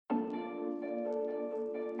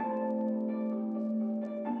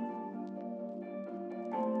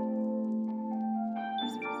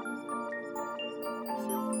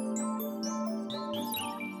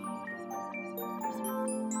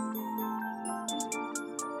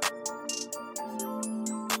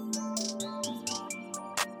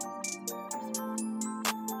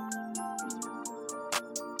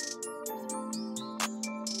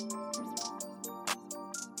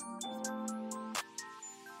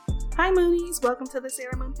Hi Moonies, welcome to the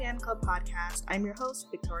Sailor Moon Fan Club podcast. I'm your host,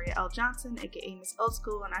 Victoria L. Johnson, aka Miss Old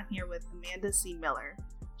School, and I'm here with Amanda C. Miller.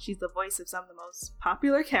 She's the voice of some of the most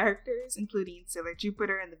popular characters, including Sailor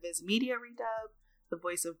Jupiter in the Viz Media redub, the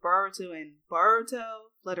voice of Boruto in Boruto,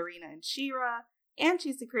 Flutterina in She-Ra, and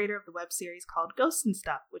she's the creator of the web series called Ghost and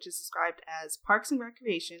Stuff, which is described as Parks and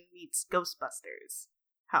Recreation meets Ghostbusters.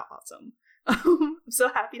 How awesome. I'm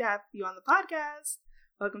so happy to have you on the podcast.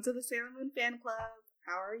 Welcome to the Sailor Moon Fan Club.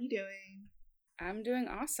 How are you doing? I'm doing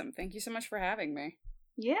awesome. Thank you so much for having me.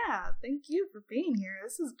 Yeah, thank you for being here.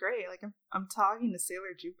 This is great. Like I'm talking to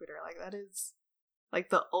Sailor Jupiter. Like that is like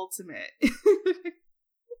the ultimate.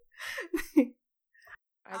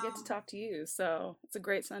 I get to talk to you, so it's a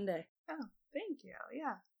great Sunday. Oh, thank you.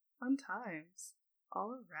 Yeah, fun times all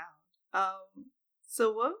around.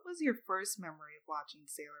 So what was your first memory of watching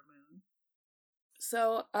Sailor Moon?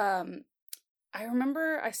 So, I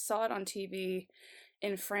remember I saw it on TV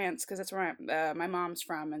in France because that's where my mom's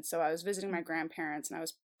from, and so I was visiting my grandparents, and I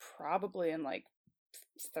was probably in like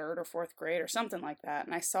third or fourth grade or something like that,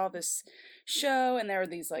 and I saw this show, and there were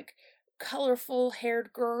these like colorful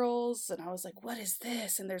haired girls, and I was like, what is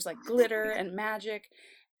this? And there's like glitter and magic,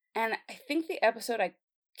 and I think the episode I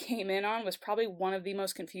came in on was probably one of the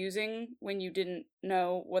most confusing when you didn't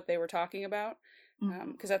know what they were talking about,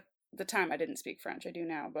 because at the time I didn't speak French. I do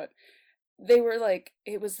now, but they were like,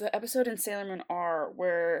 it was the episode in Sailor Moon R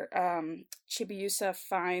where Chibiusa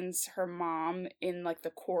finds her mom in like the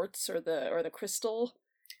quartz or the crystal,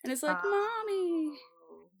 and it's like, mommy.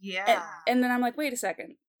 Yeah. And then I'm like, wait a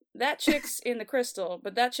second. That chick's in the crystal,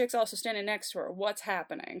 but that chick's also standing next to her. What's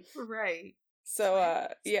happening? Right. So,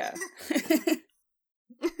 yeah.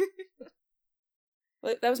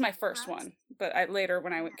 That was my first one, but later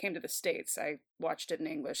when I came to the States, I watched it in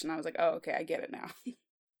English, and I was like, oh, okay, I get it now.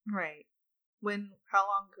 Right. How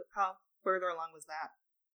further along was that?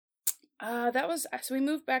 So we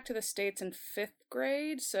moved back to the States in 5th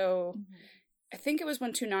grade, so I think it was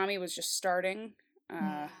when Toonami was just starting.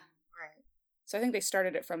 Right. So I think they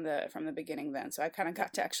started it from the beginning then, so I kind of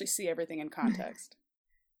got to actually see everything in context.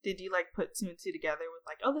 Did you like put two and two together with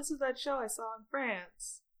like, oh, this is that show I saw in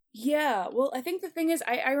France? Yeah, well, I think the thing is,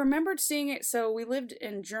 I remembered seeing it, so we lived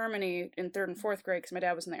in Germany in 3rd and 4th grade, because my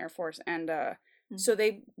dad was in the Air Force, and so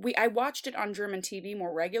I watched it on German TV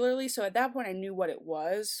more regularly, so at that point I knew what it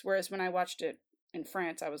was, whereas when I watched it in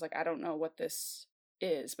France, I was like, I don't know what this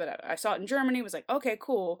is, but I saw it in Germany, was like, okay,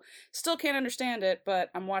 cool, still can't understand it, but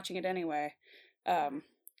I'm watching it anyway.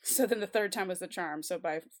 So then the third time was the charm, so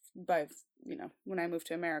by when I moved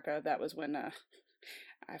to America, that was when I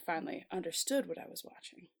finally understood what I was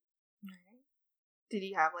watching. Right. Did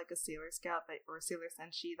you have like a Sailor Scout or a Sailor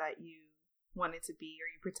Senshi that you wanted to be, or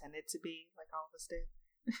you pretended to be, like all of us did?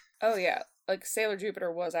 Oh yeah, like Sailor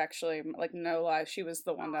Jupiter was actually, like, no lie, she was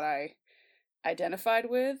the one that I identified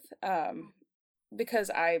with, because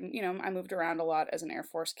I moved around a lot as an Air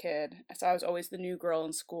Force kid, so I was always the new girl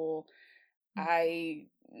in school. My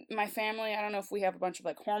family, I don't know if we have a bunch of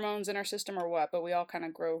like hormones in our system or what, but we all kind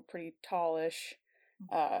of grow pretty tallish,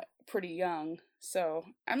 pretty young. So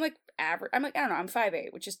I'm like average. I'm like, I don't know, I'm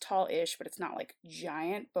 5'8", which is tall-ish, but it's not like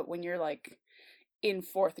giant. But when you're like in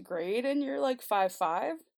 4th grade and you're like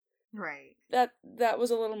 5'5", right, that was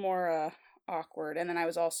a little more awkward. And then I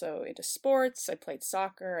was also into sports. I played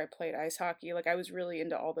soccer. I played ice hockey. Like I was really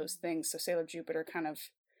into all those things. So Sailor Jupiter kind of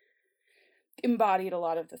embodied a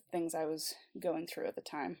lot of the things I was going through at the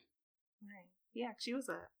time. Right. Yeah, she was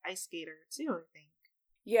a ice skater too, I think.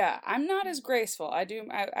 Yeah, I'm not as graceful. I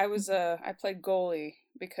played goalie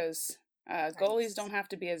because goalies don't have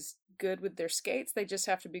to be as good with their skates. They just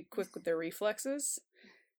have to be quick with their reflexes.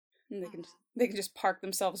 And they can just park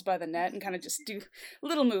themselves by the net and kind of just do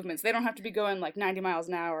little movements. They don't have to be going like 90 miles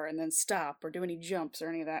an hour and then stop or do any jumps or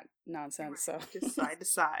any of that nonsense. Right. So just side to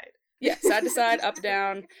side. Yeah, side to side, up,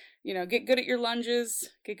 down, get good at your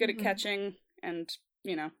lunges, get good at catching, and,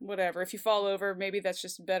 whatever. If you fall over, maybe that's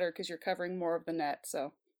just better because you're covering more of the net,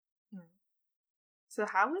 so. So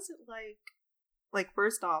how was it like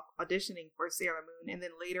first off, auditioning for Sailor Moon, and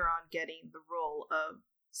then later on getting the role of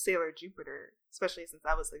Sailor Jupiter, especially since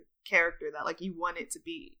that was the character that, like, you wanted to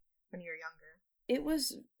be when you were younger? It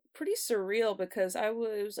was pretty surreal because it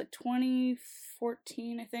was like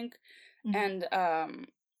 2014, I think, and,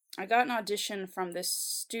 I got an audition from this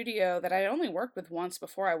studio that I only worked with once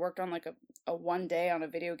before. I worked on like a one day on a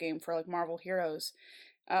video game for like Marvel Heroes.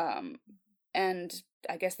 And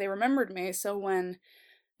I guess they remembered me. So when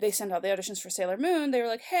they sent out the auditions for Sailor Moon, they were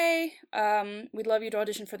like, hey, we'd love you to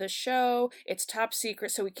audition for this show. It's top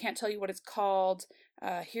secret, so we can't tell you what it's called.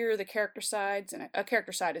 Here are the character sides. And a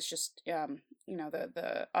character side is just,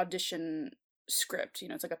 the audition script. You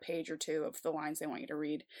know, it's like a page or two of the lines they want you to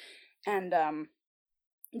read. And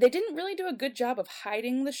they didn't really do a good job of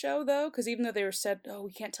hiding the show, though, because even though they were said, oh,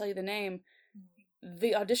 we can't tell you the name,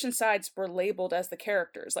 the audition sides were labeled as the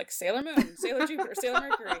characters, like Sailor Moon, Sailor Jupiter, Sailor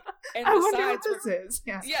Mercury. And I the wonder sides what this is.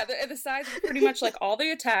 Yeah, the sides were pretty much like all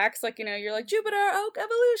the attacks, like, you know, you're like Jupiter, Oak,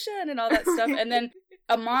 Evolution, and all that stuff. And then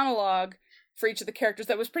a monologue for each of the characters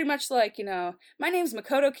that was pretty much like, you know, my name's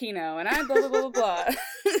Makoto Kino, and I blah, blah, blah, blah, blah.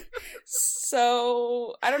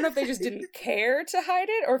 So, I don't know if they just didn't care to hide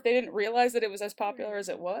it, or if they didn't realize that it was as popular as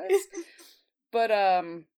it was. But,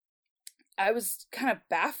 I was kind of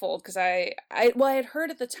baffled, because I had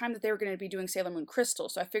heard at the time that they were going to be doing Sailor Moon Crystal,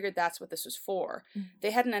 so I figured that's what this was for.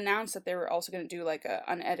 They hadn't announced that they were also going to do, like, a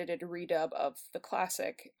unedited redub of the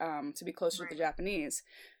classic, to be closer to the Japanese.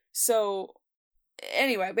 So,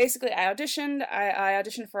 anyway, basically, I auditioned. I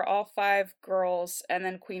auditioned for all 5 girls, and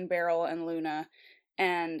then Queen Beryl and Luna,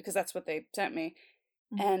 and because that's what they sent me.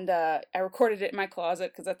 And I recorded it in my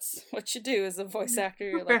closet, because that's what you do as a voice actor.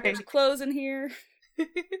 You're like, there's clothes in here.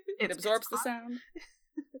 It absorbs the sound.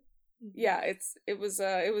 Yeah, it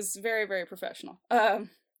was very, very professional.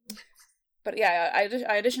 But yeah, I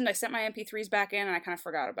auditioned, I sent my MP3s back in, and I kind of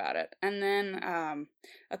forgot about it. And then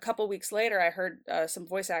a couple weeks later, I heard some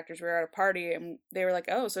voice actors, we were at a party, and they were like,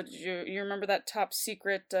 oh, so did you remember that top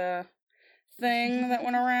secret thing that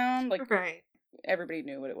went around? Like, everybody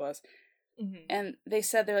knew what it was. And they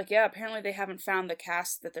said, they're like, yeah, apparently they haven't found the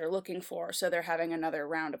cast that they're looking for, so they're having another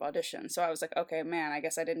round of auditions. So I was like, okay, man, I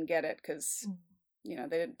guess I didn't get it, because, you know,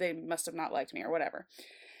 they must have not liked me or whatever.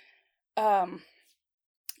 And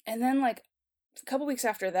then, like, a couple weeks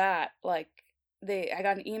after that, like, I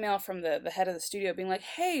got an email from the head of the studio being like,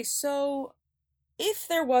 hey, so if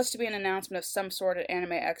there was to be an announcement of some sort at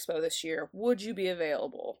Anime Expo this year, would you be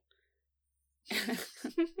available?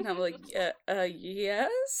 And I'm like,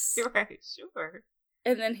 yes. Right, sure.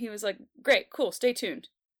 And then he was like, great, cool, stay tuned.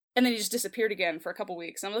 And then he just disappeared again for a couple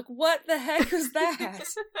weeks. I'm like, what the heck was that?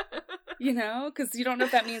 You know, because you don't know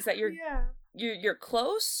if that means that you're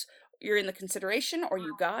close, you're in the consideration, or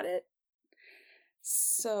you got it.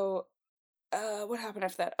 So, what happened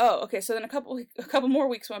after that? Oh, okay, so then a couple more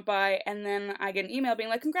weeks went by, and then I get an email being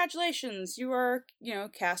like, congratulations, you are, you know,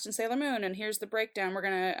 cast in Sailor Moon, and here's the breakdown. We're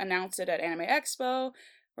going to announce it at Anime Expo.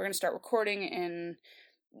 We're going to start recording in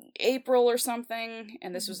April or something,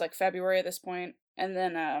 and this was like February at this point. And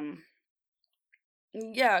then,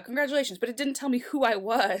 yeah, congratulations, but it didn't tell me who I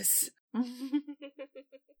was.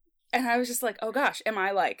 And I was just like, oh gosh, am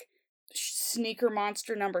I like sneaker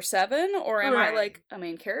monster number 7, or am I like a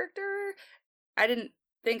main character? I didn't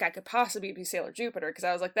think I could possibly be Sailor Jupiter, because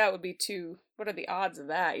I was like, that would be too, what are the odds of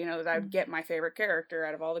that, you know, that I would get my favorite character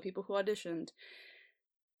out of all the people who auditioned.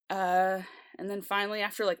 And then finally,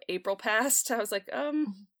 after like April passed, I was like,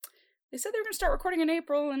 they said they were going to start recording in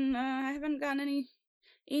April, and I haven't gotten any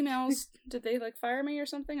emails. Did they like fire me or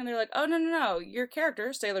something? And they're like, oh, no, your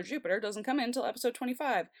character, Sailor Jupiter, doesn't come in until episode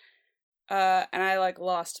 25. And I like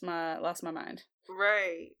lost my mind.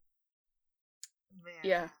 Right. Man.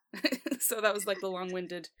 Yeah. So that was like the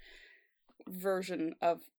long-winded version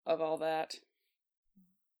of all that.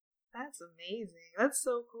 That's amazing. That's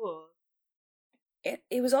so cool.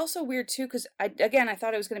 It was also weird too, because I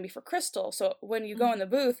thought it was going to be for Crystal. So when you go in the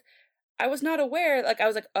booth, I was not aware. Like, I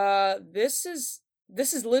was like, this is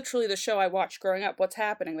literally the show I watched growing up. What's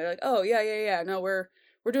happening? They're like, oh yeah. No, we're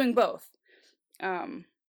doing both.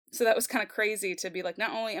 So that was kind of crazy to be like,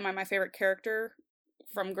 not only am I my favorite character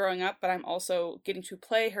from growing up, but I'm also getting to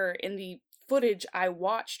play her in the footage I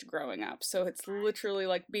watched growing up. So it's literally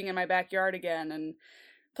like being in my backyard again and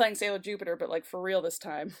playing Sailor Jupiter, but like for real this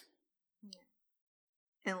time.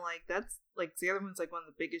 And like, that's like, Sailor Moon's like one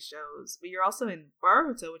of the biggest shows, but you're also in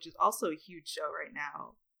Boruto, which is also a huge show right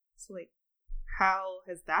now. So like, how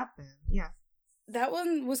has that been? Yeah. That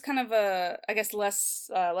one was kind of I guess less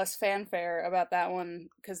fanfare about that one,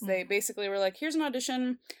 because they basically were like, here's an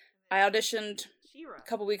audition. I auditioned. A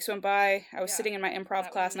couple weeks went by. I was sitting in my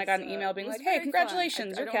improv class, and I got an email being like, hey,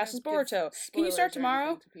 congratulations, you're cast as Boruto. Can you start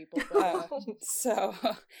tomorrow? So,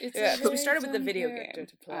 yeah, because we started with the video game.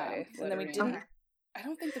 And then we didn't. I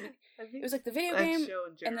don't think it was like the video game,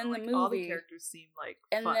 and then the movie. All the characters seem like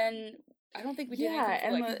fun. And then I don't think we did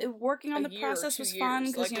anything for, like, working on the process was fun,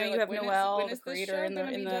 because, like, you know, you have Noelle, the creator, in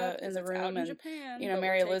the room, and you know,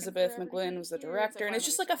 Mary Elizabeth McGlynn was the director, and it's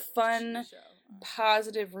just like a fun,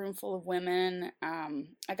 positive room full of women.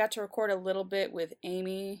 I got to record a little bit with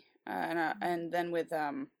Amy, and then with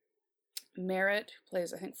Merritt, who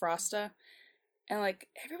plays, I think, Frosta, and like,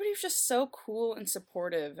 everybody was just so cool and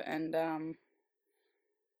supportive, and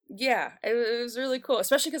Yeah, it was really cool,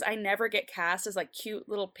 especially because I never get cast as like cute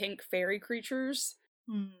little pink fairy creatures.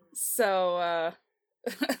 So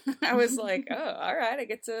I was like, oh, all right, I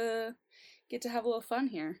get to have a little fun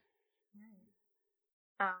here.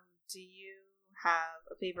 Do you have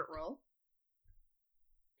a favorite role?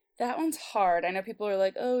 That one's hard. I know people are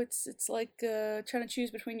like, oh, it's like trying to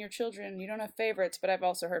choose between your children. You don't have favorites, but I've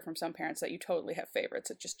also heard from some parents that you totally have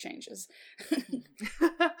favorites. It just changes. You're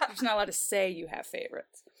just not allowed to say you have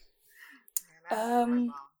favorites. My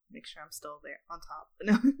mom. Make sure I'm still there on top.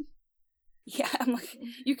 Yeah, I'm like,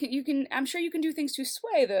 you can. I'm sure you can do things to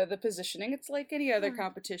sway the positioning. It's like any other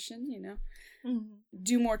competition, you know.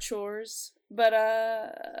 Do more chores, but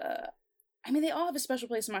I mean, they all have a special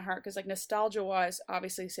place in my heart because, like, nostalgia-wise,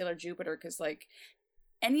 obviously Sailor Jupiter, because, like,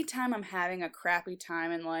 anytime I'm having a crappy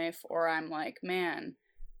time in life or I'm like, man,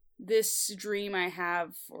 this dream I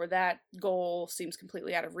have or that goal seems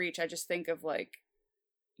completely out of reach, I just think of, like,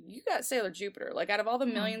 you got Sailor Jupiter. Like, out of all the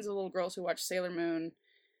millions of little girls who watched Sailor Moon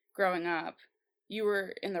growing up, you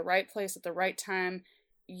were in the right place at the right time.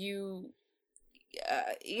 You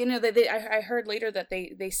know, I heard later that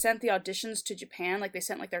they sent the auditions to Japan, like they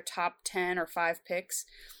sent like their top 10 or 5 picks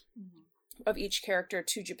of each character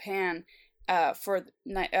to Japan for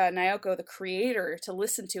Naoko, the creator, to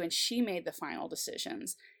listen to, and she made the final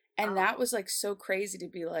decisions. And that was like so crazy to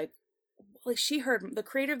be like she heard, the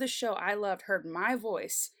creator of the show I loved heard my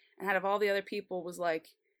voice, and out of all the other people was like,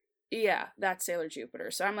 yeah, that's Sailor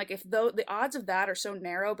Jupiter. So I'm like, if though the odds of that are so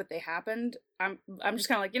narrow, but they happened, I'm just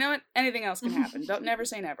kind of like, you know what? Anything else can happen. Don't never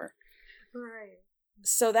say never. Right.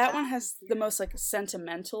 So that one has the most like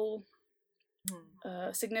sentimental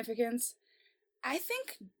significance. I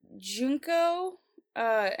think Junko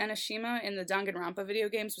Enoshima in the Danganronpa video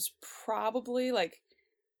games was probably like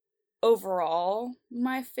overall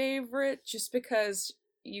my favorite, just because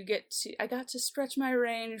I got to stretch my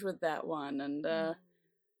range with that one, and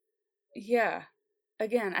yeah.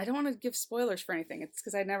 Again, I don't want to give spoilers for anything. It's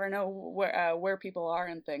because I never know where people are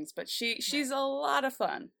and things. But she's a lot of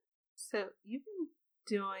fun. So you've been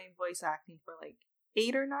doing voice acting for like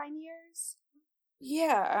 8 or 9 years?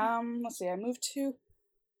 Yeah. Let's see. I moved to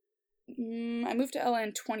LA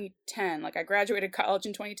in 2010. Like, I graduated college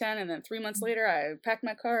in 2010, and then 3 months later, I packed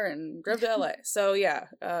my car and drove to LA. So yeah.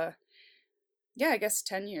 Yeah, I guess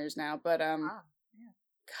 10 years now. But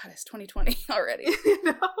God, it's 2020 already.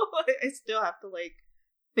 No, I still have to like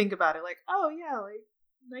think about it. Like, oh yeah, like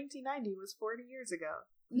 1990 was 40 years ago.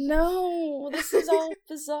 No, this is all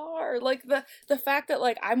bizarre. Like the fact that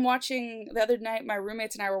like I'm watching the other night, my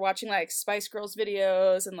roommates and I were watching like Spice Girls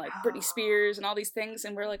videos and like Britney Spears and all these things,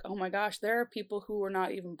 and we're like, oh my gosh, there are people who were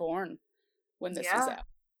not even born when this was out.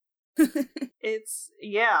 It's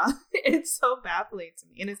so baffling to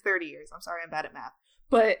me, and it's 30 years. I'm sorry, I'm bad at math,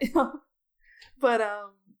 but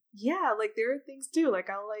yeah, like there are things too, like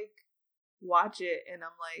I'll like watch it and I'm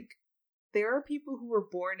like, there are people who were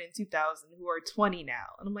born in 2000 who are 20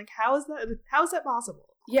 now, and I'm like, how is that possible?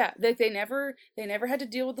 Yeah, they never had to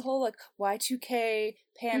deal with the whole like Y2K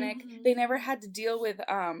panic. They never had to deal with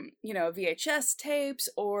you know, VHS tapes,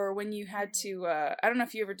 or when you had to I don't know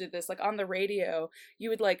if you ever did this, like on the radio you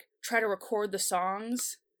would like try to record the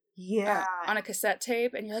songs on a cassette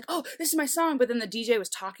tape, and you're like, oh, this is my song, but then the DJ was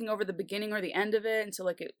talking over the beginning or the end of it, and so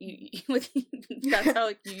like like that's how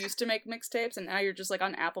like you used to make mixtapes, and now you're just like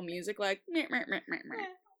on Apple Music like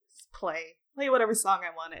play whatever song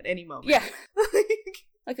I want at any moment. Yeah.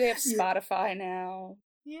 Like they have Spotify now.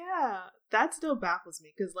 Yeah, that still baffles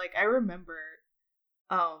me because like I remember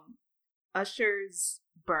Usher's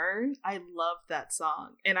Burn. I loved that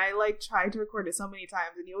song, and I like tried to record it so many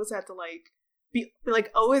times, and you always had to like be like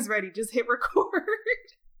always ready, just hit record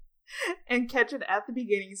and catch it at the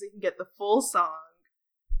beginning so you can get the full song.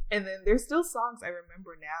 And then there's still songs I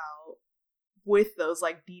remember now with those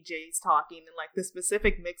like DJs talking and like the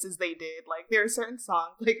specific mixes they did. Like there are certain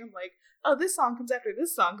songs like I'm like, oh, this song comes after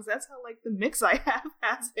this song because that's how like the mix I have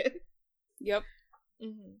has it. Yep.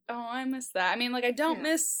 Oh, I miss that. I mean, like I don't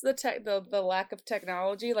miss the lack of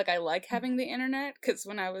technology. Like I like having the internet, because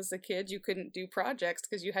when I was a kid you couldn't do projects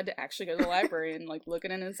because you had to actually go to the library and like look at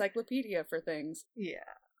an encyclopedia for things. Yeah.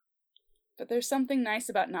 But there's something nice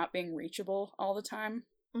about not being reachable all the time.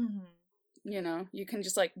 You know, you can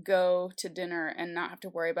just like go to dinner and not have to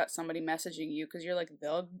worry about somebody messaging you, because you're like,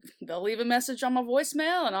 they'll leave a message on my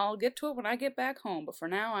voicemail and I'll get to it when I get back home. But for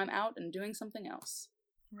now, I'm out and doing something else.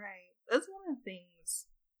 Right. That's one of the things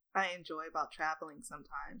I enjoy about traveling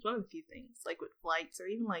sometimes. One of the few things, like with flights or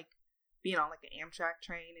even like being on like an Amtrak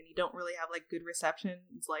train and you don't really have like good reception.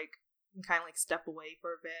 It's like you can kind of like step away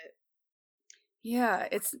for a bit. Yeah,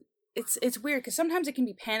 it's it's weird because sometimes it can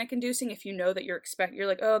be panic inducing if you know that you're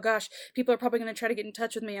like, oh gosh, people are probably going to try to get in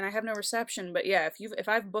touch with me and I have no reception. But yeah, if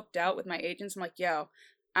I've booked out with my agents, I'm like, yo,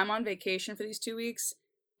 I'm on vacation for these 2 weeks.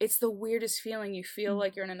 It's the weirdest feeling. You feel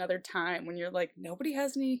like you're in another time when you're like, nobody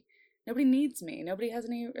needs me, nobody has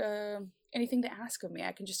anything to ask of me.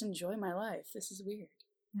 I can just enjoy my life. This is weird.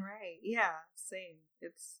 Right. Yeah. Same.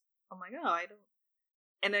 I'm like, oh, I don't.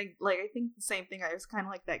 And I think the same thing. I was kind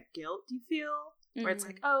of like that guilt you feel where it's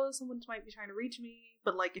like, oh, someone might be trying to reach me,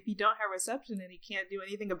 but like if you don't have reception and you can't do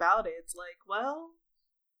anything about it, it's like, well,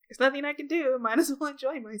 there's nothing I can do. Might as well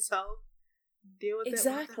enjoy myself. Deal with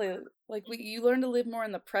exactly. it. Like you learn to live more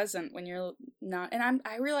in the present when you're not. And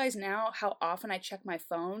I realize now how often I check my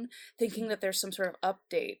phone thinking that there's some sort of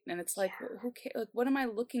update, and it's like, who cares? Like, what am I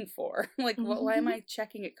looking for? Like, why am I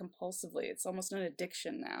checking it compulsively? It's almost an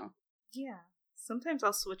addiction now. Yeah. Sometimes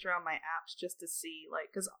I'll switch around my apps just to see, like,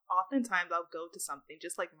 because oftentimes I'll go to something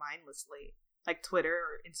just like mindlessly, like Twitter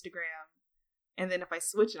or Instagram, and then if I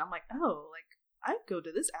switch it, I'm like, oh, like I go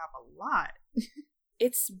to this app a lot.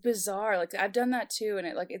 It's bizarre. Like I've done that too, and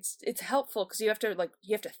it's helpful because you have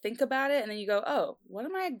to think about it, and then you go, oh, what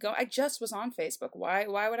am I I just was on Facebook. Why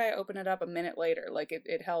would I open it up a minute later? Like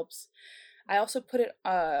it helps. I also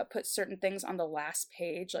put certain things on the last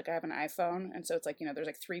page. Like I have an iPhone, and so it's like, there's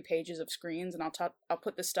like 3 pages of screens, and I'll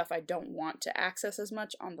put the stuff I don't want to access as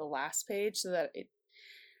much on the last page, so that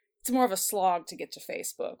it's more of a slog to get to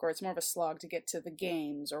Facebook, or it's more of a slog to get to the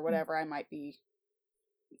games or whatever I might be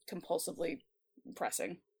compulsively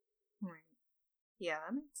pressing. Right. Yeah,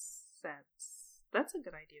 that makes sense. That's a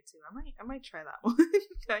good idea too. I might try that one.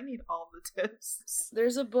 I need all the tips.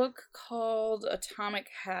 There's a book called Atomic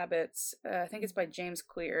Habits. I think it's by James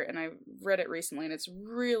Clear, and I read it recently, and it's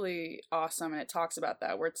really awesome. And it talks about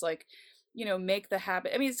that, where it's like, make the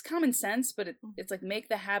habit. I mean, it's common sense, but it's like make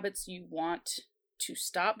the habits you want to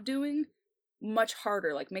stop doing much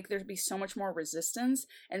harder. Like make there be so much more resistance,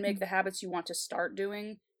 and make the habits you want to start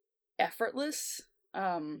doing effortless.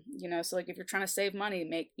 So like if you're trying to save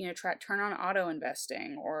money, turn on auto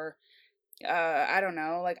investing, or I don't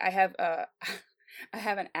know, like I have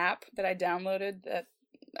an app that I downloaded that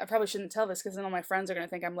I probably shouldn't tell this because then all my friends are going to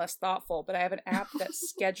think I'm less thoughtful, but I have an app that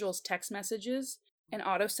schedules text messages and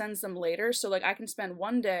auto sends them later. So like I can spend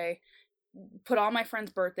one day, put all my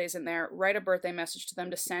friends' birthdays in there, write a birthday message to them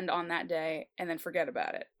to send on that day, and then forget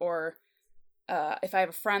about it. Or if I have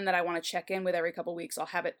a friend that I want to check in with every couple weeks, I'll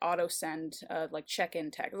have it auto send like check-in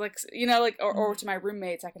text, like or to my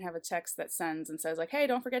roommates, I can have a text that sends and says like, hey,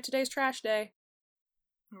 don't forget today's trash day.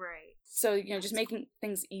 Right. So just making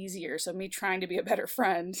things easier. So me trying to be a better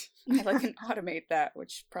friend, I can automate that,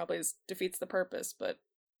 which probably defeats the purpose. But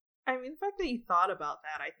I mean, the fact that you thought about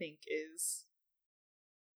that, I think, is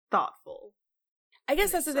thoughtful. I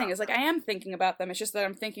guess that's the thing, is like I am thinking about them. It's just that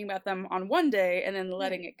I'm thinking about them on one day and then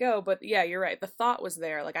letting it go. But yeah, you're right. The thought was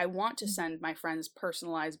there. Like I want to send my friends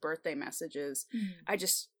personalized birthday messages. I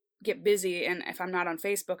just get busy, and if I'm not on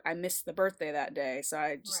Facebook, I miss the birthday that day. So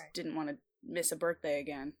I just didn't want to miss a birthday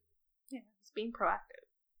again. Yeah, it's being proactive.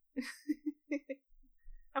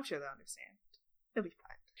 I'm sure they'll understand. They'll be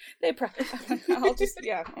fine. I'll just,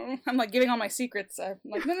 I'm like giving all my secrets. I'm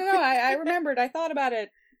like, no, I remembered. I thought about it.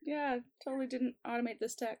 Yeah, totally didn't automate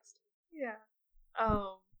this text. Yeah.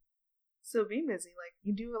 So being busy, like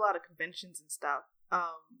you do a lot of conventions and stuff.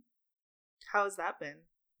 How has that been?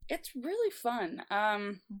 It's really fun.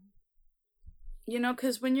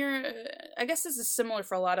 Because when you're, I guess this is similar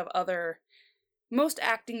for a lot of most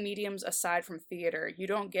acting mediums aside from theater, you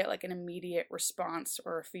don't get like an immediate response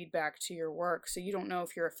or feedback to your work. So you don't know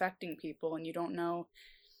if you're affecting people, and you don't know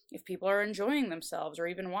if people are enjoying themselves or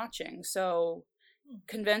even watching. So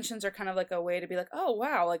conventions are kind of like a way to be like, oh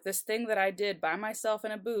wow, like this thing that I did by myself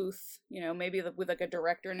in a booth, maybe with like a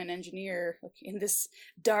director and an engineer, like in this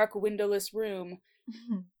dark windowless room,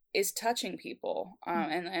 is touching people.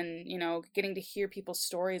 And getting to hear people's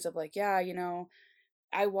stories of like, yeah,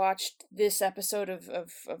 I watched this episode of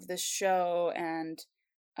this show, and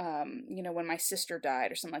when my sister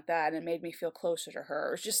died or something like that, and it made me feel closer to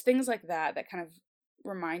her. Or just things like that kind of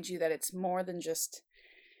remind you that it's more than just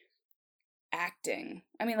acting.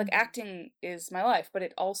 I mean, like acting is my life, but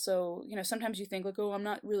it also, sometimes you think like, oh, I'm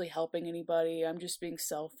not really helping anybody, I'm just being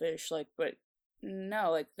selfish, like, but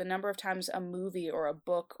no, like the number of times a movie or a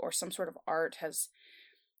book or some sort of art has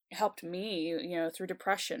helped me, through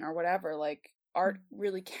depression or whatever, like art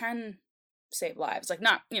really can save lives. Like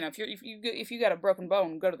not, if you got a broken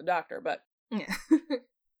bone, go to the doctor, but yeah.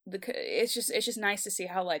 It's just nice to see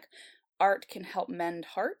how like art can help mend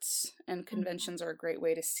hearts, and conventions are a great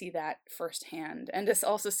way to see that firsthand, and to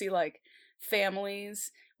also see like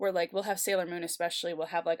families where, like, we'll have Sailor Moon especially, we'll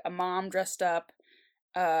have, like, a mom dressed up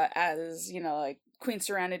as, you know, like, Queen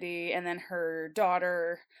Serenity, and then her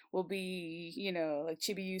daughter will be, you know, like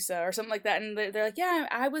Chibiusa or something like that, and they're like, yeah,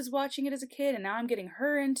 I was watching it as a kid, and now I'm getting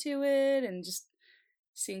her into it, and just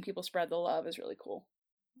seeing people spread the love is really cool.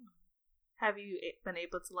 Have you been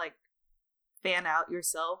able to, like, fan out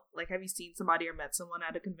yourself? Like, have you seen somebody or met someone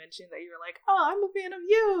at a convention that you're like, oh, I'm a fan of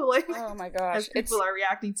you? Like, oh my gosh, as people are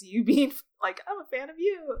reacting to you being like, I'm a fan of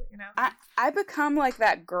you, you know? I become like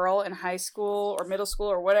that girl in high school or middle school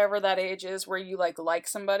or whatever that age is where you like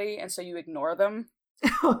somebody and so you ignore them.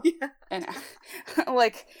 Oh yeah. And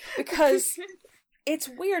like, because it's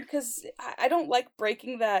weird because I don't like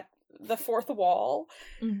breaking the fourth wall.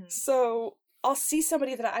 Mm-hmm. So I'll see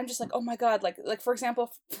somebody that I'm just like, oh my god, like for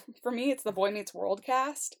example, for me, it's the Boy Meets World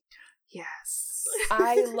cast. Yes.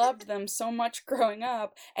 I loved them so much growing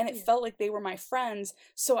up, and it felt like they were my friends.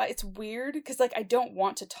 So it's weird because, like, I don't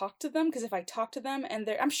want to talk to them because if I talk to them, and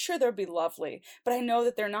I'm sure they'll be lovely, but I know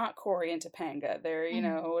that they're not Corey and Topanga. They're, you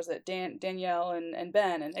know, was it Danielle and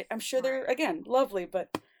Ben, and I'm sure they're again lovely,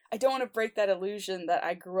 but I don't want to break that illusion that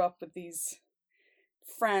I grew up with these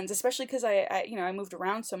friends, especially because I you know, I moved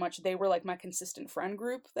around so much. They were like my consistent friend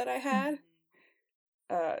group that I had.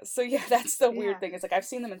 So yeah, that's the weird thing. It's like I've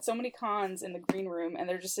seen them in so many cons in the green room, and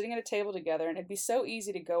they're just sitting at a table together, and it'd be so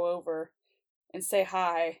easy to go over and say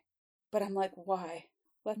hi, but I'm like, why?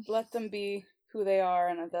 Let them be who they are,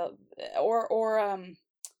 and they'll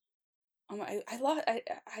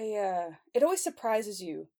it always surprises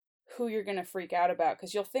you who you're gonna freak out about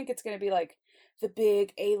because you'll think it's gonna be like the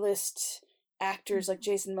big A-list actors like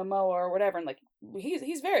Jason Momoa or whatever, and like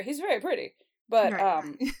he's very pretty. But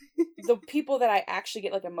the people that I actually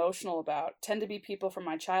get like emotional about tend to be people from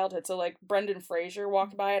my childhood. So like Brendan Fraser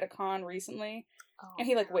walked by at a con recently, and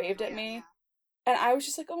he like waved at me, and I was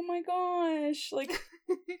just like, oh my gosh, like.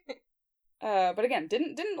 But again,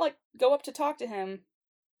 didn't like go up to talk to him.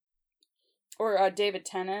 Or David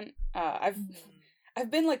Tennant. I've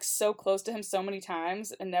been like so close to him so many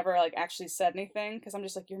times and never like actually said anything because I'm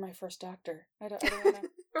just like, you're my first doctor. I don't want to.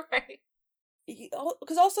 Right.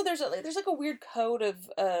 Because also there's like a weird code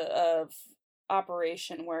of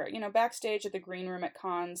operation where, you know, backstage at the green room at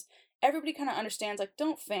cons, everybody kind of understands like,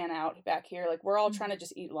 don't fan out back here. Like we're all trying to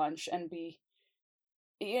just eat lunch and be.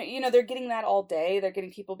 You know, they're getting that all day. They're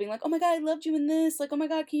getting people being like, oh my god, I loved you in this. Like, oh my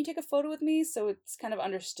god, can you take a photo with me? So it's kind of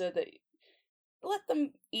understood that let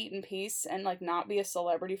them eat in peace and like not be a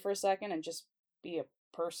celebrity for a second and just be a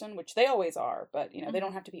person, which they always are, but you know, they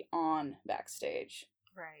don't have to be on backstage.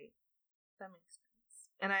 Right. That makes sense.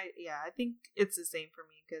 And I think it's the same for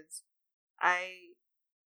me because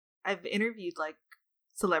I've interviewed like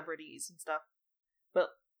celebrities and stuff, but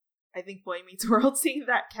I think Boy Meets World, seeing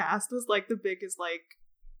that cast was like the biggest like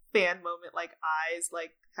fan moment. Like eyes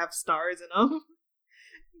like have stars in them.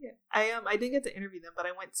 Yeah, I didn't get to interview them, but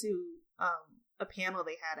I went to a panel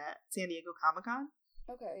they had at San Diego Comic-Con.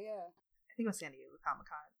 Okay, yeah. I think it was San Diego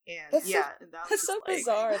Comic-Con, and that's so like...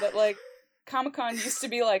 bizarre that like Comic-Con used to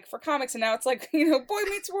be like for comics, and now it's like, you know, Boy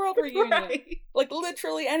Meets World reunion. Right. Like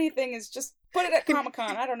literally anything is just put it at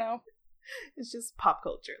Comic-Con. I don't know. It's just pop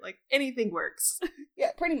culture. Like anything works.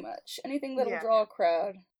 Yeah, pretty much anything that'll draw a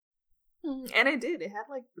crowd. And it did. It had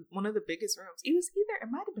like one of the biggest rooms. It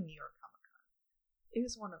might have been New York Comic-Con. It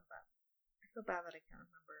was one of them. I feel bad that I can't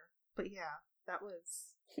remember. But yeah, that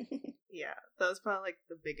was that was probably like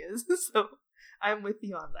the biggest. So I'm with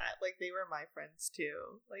you on that. Like they were my friends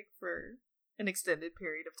too, like for an extended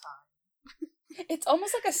period of time. It's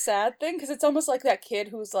almost like a sad thing because it's almost like that kid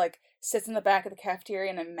who's like sits in the back of the cafeteria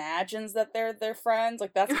and imagines that they're their friends.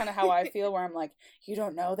 Like that's kind of how I feel, where I'm like, you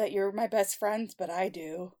don't know that you're my best friends, but I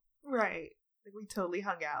do. Right. Like we totally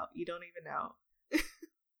hung out. You don't even know.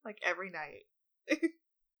 Like every night.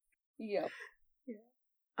 Yep. Yeah.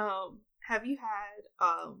 Have you had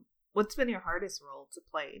what's been your hardest role to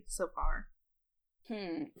play so far?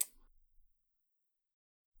 I'm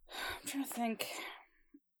trying to think.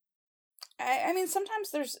 I mean,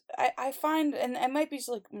 sometimes I find, and it might be just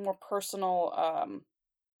like more personal,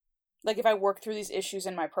 like if I work through these issues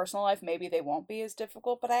in my personal life, maybe they won't be as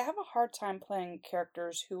difficult, but I have a hard time playing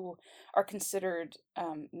characters who are considered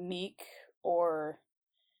meek, or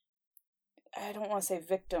I don't want to say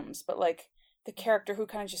victims, but like the character who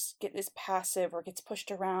kind of just is passive or gets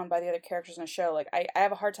pushed around by the other characters in a show. Like I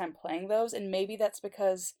have a hard time playing those, and maybe that's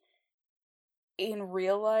because in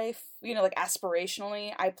real life, you know, like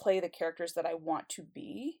aspirationally, I play the characters that I want to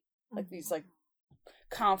be, like these like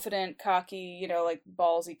confident, cocky, you know, like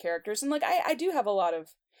ballsy characters. And like I do have a lot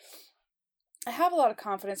of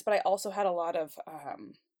confidence, but I also had a lot of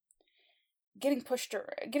getting pushed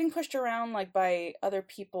around like by other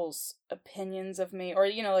people's opinions of me, or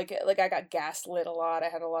like I got gaslit a lot. I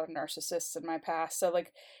had a lot of narcissists in my past, so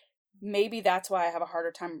like maybe that's why I have a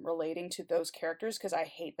harder time relating to those characters, because I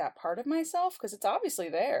hate that part of myself, because it's obviously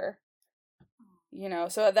there,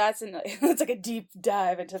 so that's that's like a deep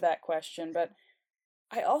dive into that question. But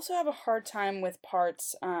I also have a hard time with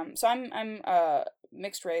parts. So I'm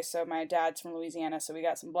mixed race. So my dad's from Louisiana, so we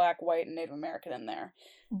got some black, white, and Native American in there.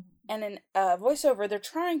 Mhm. And in voiceover, they're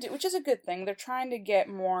trying to, which is a good thing, they're trying to get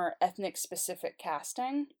more ethnic specific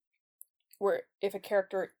casting, where if a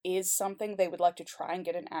character is something, they would like to try and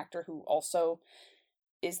get an actor who also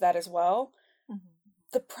is that as well. Mhm.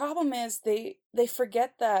 The problem is they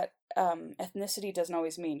forget that ethnicity doesn't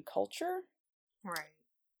always mean culture. Right.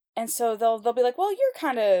 And so they'll be like, well, you're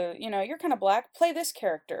kind of black, play this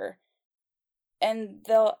character. And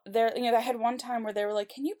I had one time where they were like,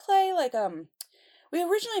 can you play like we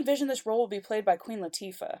originally envisioned this role would be played by Queen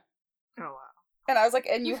Latifah. Oh wow. And I was like,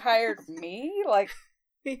 and you hired me? Like,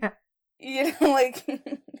 Yeah. Like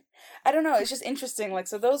I don't know, it's just interesting. Like,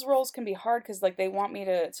 so those roles can be hard because like they want me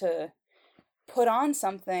to put on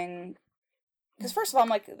something. Because first of all, I'm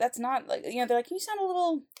like, that's not, like, they're like, can you sound a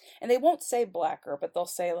little, and they won't say blacker, but they'll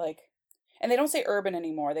say, like, and they don't say urban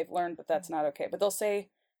anymore. They've learned that that's not okay. But they'll say,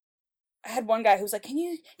 I had one guy who was like, can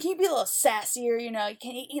you be a little sassier,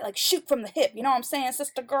 can you, like, shoot from the hip, you know what I'm saying,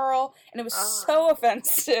 sister girl? And it was so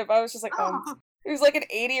offensive. I was just like, it was like an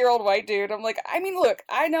 80-year-old white dude. I'm like, I mean, look,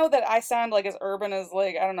 I know that I sound like as urban as,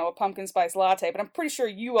 like, I don't know, a pumpkin spice latte, but I'm pretty sure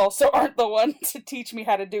you also aren't the one to teach me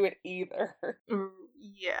how to do it either.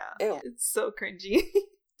 Yeah. Ew. It's so cringy.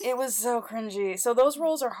 It was so cringy. So those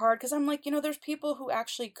roles are hard because I'm like, there's people who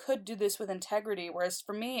actually could do this with integrity, whereas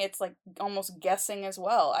for me, it's like almost guessing as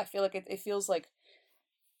well. I feel like it feels like,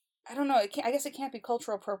 I don't know, I guess it can't be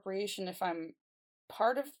cultural appropriation if I'm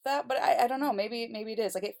part of that, but I don't know, maybe it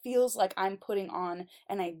is. Like, it feels like I'm putting on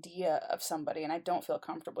an idea of somebody, and I don't feel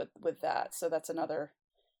comfortable with that. So that's another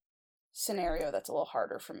scenario that's a little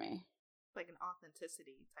harder for me. Like an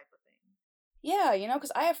authenticity type of thing. Yeah,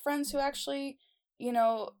 because I have friends who actually,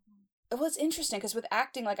 well, it's interesting because with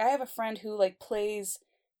acting, like, I have a friend who like plays,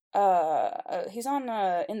 he's on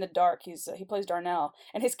In the Dark. He plays Darnell,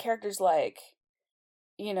 and his character's like,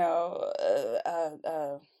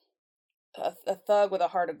 a thug with a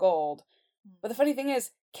heart of gold. But the funny thing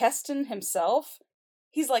is, Keston himself,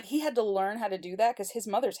 he's like, he had to learn how to do that because his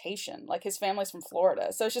mother's Haitian, like his family's from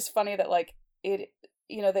Florida. So it's just funny that like the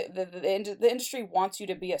industry wants you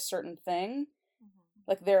to be a certain thing,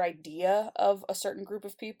 like their idea of a certain group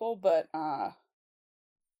of people, but like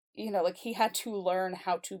he had to learn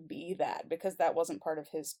how to be that because that wasn't part of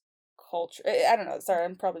his culture. I don't know. Sorry,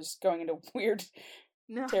 I'm probably just going into weird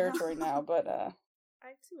territory now, but I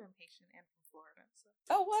too am Haitian and from Florida. So.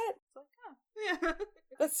 Oh, what? It's like, yeah.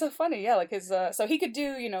 That's so funny. Yeah, like his so he could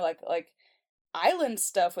do like island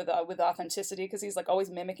stuff with authenticity because he's like always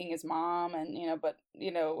mimicking his mom, and but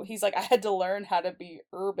he's like, I had to learn how to be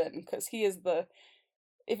urban because he is the.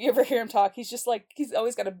 If you ever hear him talk, he's just like, he's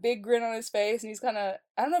always got a big grin on his face, and he's kind of,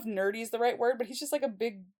 I don't know if nerdy is the right word, but he's just like a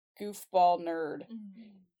big goofball nerd.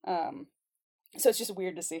 Mm-hmm. So it's just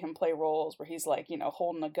weird to see him play roles where he's like,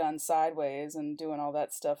 holding a gun sideways and doing all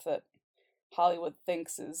that stuff that Hollywood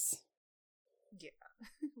thinks is,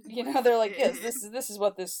 they're like, yes, this is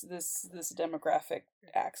what this demographic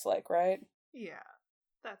acts like, right? Yeah,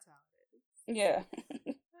 that's how it is. Yeah.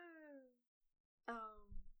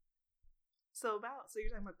 So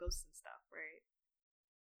you're talking about ghosts and stuff, right?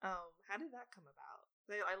 How did that come about?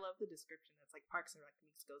 I love the description. It's like Parks and Rec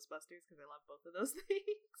meets Ghostbusters because I love both of those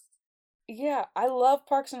things. Yeah, I love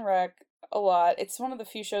Parks and Rec a lot. It's one of the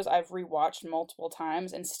few shows I've rewatched multiple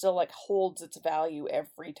times and still like holds its value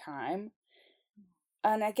every time.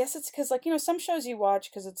 And I guess it's because like, some shows you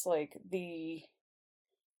watch because it's like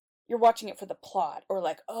you're watching it for the plot, or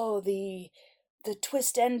like, oh, the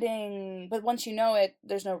twist ending, but once you know it,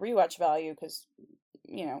 there's no rewatch value because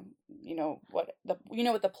what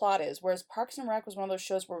the plot is. Whereas Parks and Rec was one of those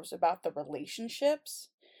shows where it was about the relationships,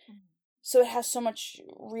 so it has so much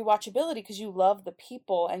rewatchability because you love the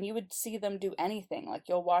people and you would see them do anything. Like,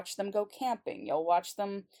 you'll watch them go camping, you'll watch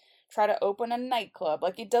them try to open a nightclub.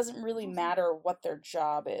 Like, it doesn't really matter what their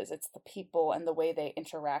job is, it's the people and the way they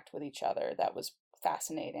interact with each other that was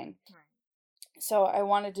fascinating. Right. So I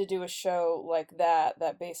wanted to do a show like that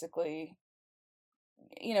basically,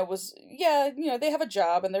 was, they have a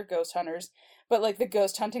job and they're ghost hunters, but like the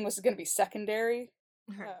ghost hunting was going to be secondary.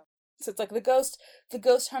 So it's like the ghost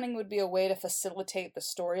hunting would be a way to facilitate the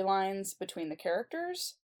storylines between the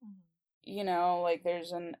characters. Like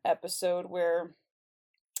there's an episode where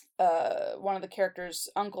one of the characters'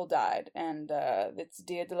 uncle died, and it's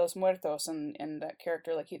Dia de los Muertos, and that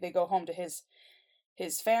character, like, they go home to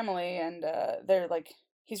his family, and they're like,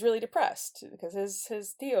 he's really depressed because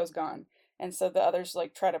his Theo's gone, and so the others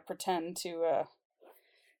like try to pretend to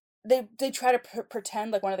they try to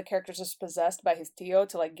pretend like one of the characters is possessed by his Theo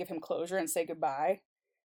to like give him closure and say goodbye.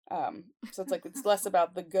 So it's like it's less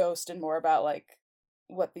about the ghost and more about like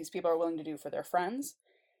what these people are willing to do for their friends.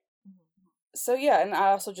 So yeah, and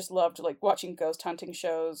I also just loved like watching ghost hunting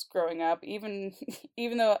shows growing up, even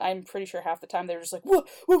even though I'm pretty sure half the time they were just like, what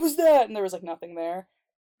was that? And there was like nothing there.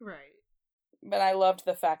 Right. But I loved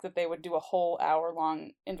the fact that they would do a whole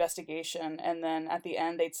hour-long investigation, and then at the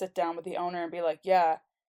end they'd sit down with the owner and be like, yeah,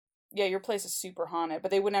 your place is super haunted.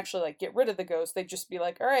 But they wouldn't actually like get rid of the ghost. They'd just be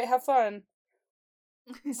like, all right, have fun.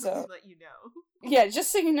 So let you know. Yeah,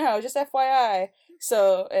 just so you know, just FYI.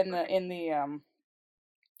 So in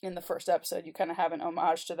the first episode, you kind of have an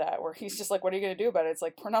homage to that, where he's just like, what are you gonna do about it? It's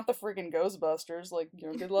like, we're not the freaking Ghostbusters. Like,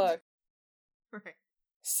 good luck. Right.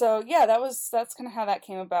 So yeah, that's kind of how that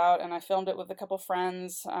came about, and I filmed it with a couple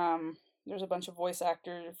friends. There's a bunch of voice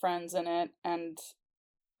actor friends in it, and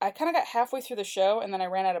I kind of got halfway through the show, and then I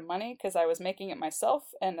ran out of money because I was making it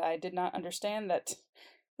myself, and I did not understand that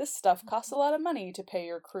this stuff costs a lot of money to pay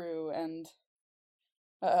your crew and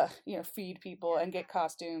feed people and get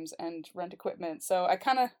costumes and rent equipment. So I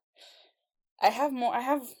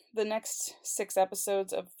have the next 6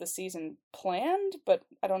 episodes of the season planned, but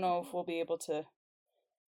I don't know if we'll be able to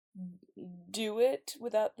do it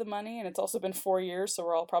without the money, and it's also been 4 years, so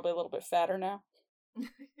we're all probably a little bit fatter now.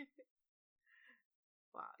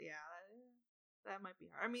 Wow, yeah, that might be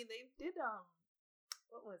hard. I mean, they did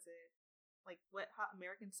what was it? Like Wet Hot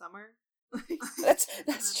American Summer?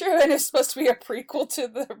 That's true, and it's supposed to be a prequel to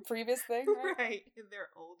the previous thing, right? Right, and they're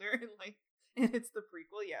older, and it's the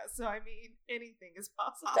prequel, yeah. So I mean, anything is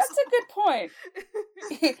possible. That's a good point.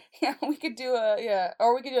 Yeah, we could do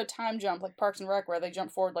a time jump like Parks and Rec, where they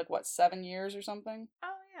jump forward like 7 years or something.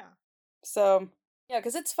 Oh yeah. So yeah,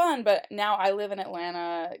 because it's fun. But now I live in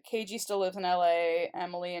Atlanta. KG still lives in LA.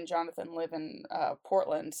 Emily and Jonathan live in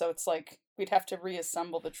Portland. So it's like we'd have to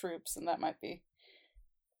reassemble the troops, and that might be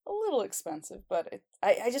a little expensive. But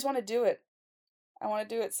I just want to do it. I want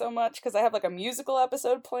to do it so much because I have like a musical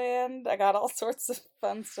episode planned. I got all sorts of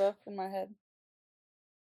fun stuff in my head.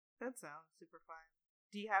 That sounds super fun.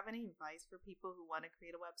 Do you have any advice for people who want to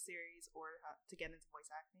create a web series or to get into voice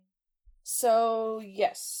acting? So,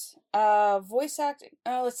 yes. Voice acting.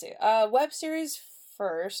 Let's see. Web series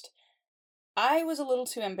first. I was a little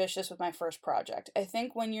too ambitious with my first project. I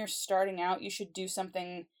think when you're starting out, you should do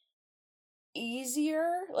something easier,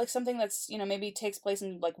 like something that's maybe takes place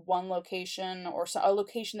in like one location or a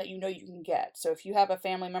location that you can get. So if you have a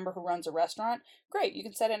family member who runs a restaurant, great, you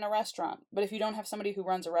can set it in a restaurant. But if you don't have somebody who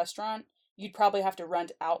runs a restaurant, you'd probably have to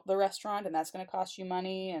rent out the restaurant, and that's going to cost you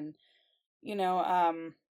money. And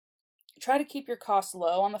try to keep your costs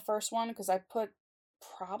low on the first one, because I put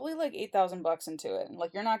probably like $8,000 into it, and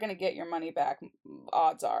like you're not going to get your money back,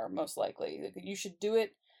 odds are, most likely. You should do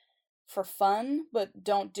it for fun, but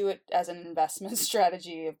don't do it as an investment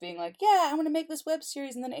strategy of being like, yeah, I'm going to make this web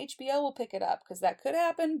series and then HBO will pick it up, because that could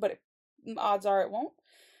happen, but odds are it won't.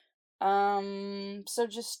 So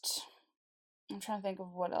just, I'm trying to think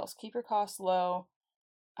of what else. Keep your costs low.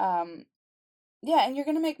 Yeah, and you're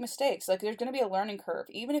going to make mistakes. Like, there's going to be a learning curve.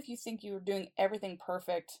 Even if you think you're doing everything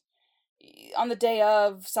perfect, on the day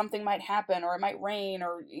of, something might happen, or it might rain,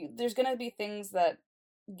 or there's going to be things that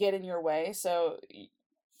get in your way. So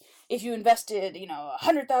if you invested,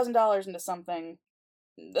 $100,000 into something,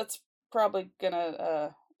 that's probably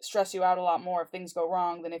gonna stress you out a lot more if things go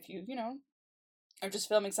wrong than if you are just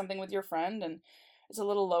filming something with your friend and it's a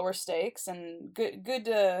little lower stakes, and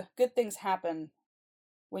good things happen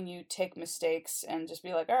when you take mistakes and just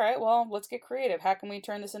be like, all right, well, let's get creative. How can we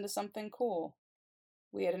turn this into something cool?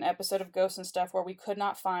 We had an episode of Ghosts and Stuff where we could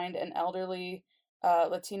not find an elderly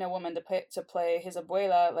Latina woman to play his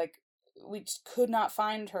abuela. Like, we just could not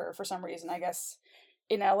find her for some reason. I guess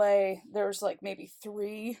in LA there's like maybe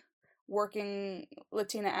 3 working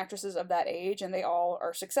Latina actresses of that age, and they all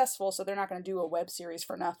are successful, so they're not going to do a web series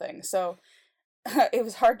for nothing. So it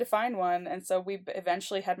was hard to find one, and so we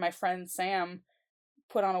eventually had my friend Sam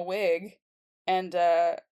put on a wig, and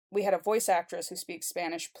we had a voice actress who speaks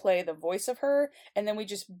Spanish play the voice of her, and then we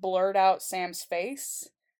just blurred out Sam's face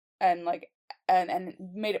and like and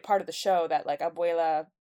made it part of the show that like abuela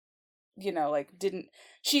didn't,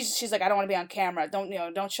 she's like, I don't want to be on camera,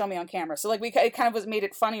 don't show me on camera. So like it kind of made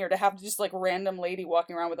it funnier to have just like random lady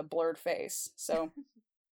walking around with a blurred face. So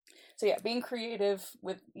yeah, being creative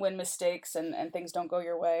when mistakes and things don't go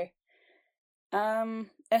your way. And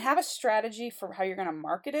have a strategy for how you're going to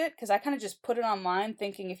market it, because I kind of just put it online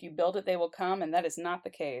thinking if you build it, they will come, and that is not the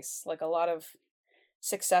case. Like, a lot of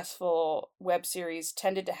successful web series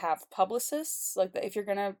tended to have publicists. Like, if you're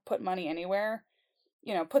going to put money anywhere,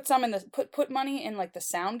 put some in the put money in like the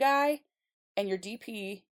sound guy and your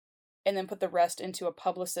DP, and then put the rest into a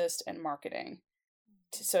publicist and marketing.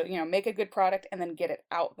 So, make a good product and then get it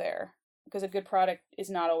out there. Because a good product is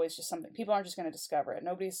not always just something, people aren't just going to discover it.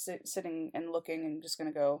 Nobody's sitting and looking and just going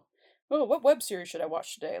to go, oh, what web series should I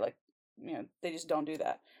watch today? Like, they just don't do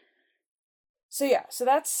that. So yeah, so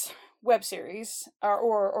that's web series,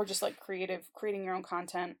 or just like creating your own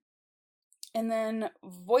content. And then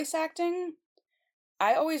voice acting,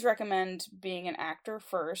 I always recommend being an actor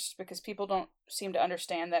first, because people don't seem to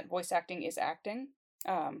understand that voice acting is acting.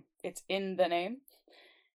 It's in the name.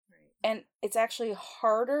 And it's actually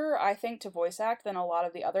harder, I think, to voice act than a lot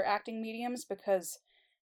of the other acting mediums, because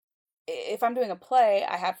if I'm doing a play,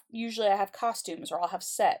 I have costumes, or I'll have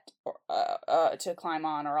set to climb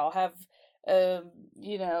on, or I'll have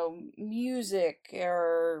music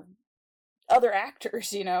or other actors,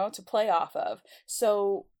 to play off of.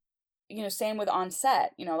 So, same with on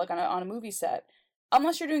set, like on a movie set,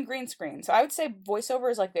 unless you're doing green screen. So I would say voiceover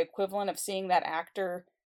is like the equivalent of seeing that actor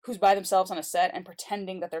who's by themselves on a set and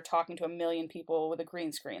pretending that they're talking to a million people with a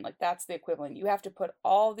green screen. Like, that's the equivalent. You have to put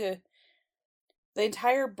all the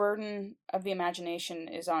entire burden of the imagination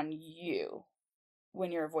is on you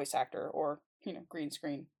when you're a voice actor or, green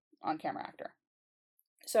screen on camera actor.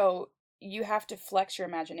 So you have to flex your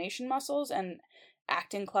imagination muscles, and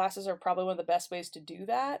acting classes are probably one of the best ways to do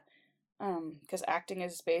that. Because acting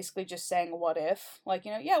is basically just saying, what if? Like,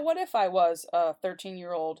 what if I was a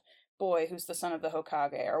 13-year-old boy who's the son of the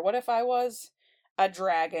Hokage? Or what if I was a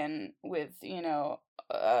dragon with,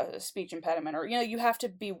 a speech impediment? Or, you have to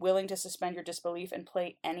be willing to suspend your disbelief and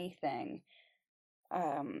play anything.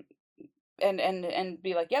 And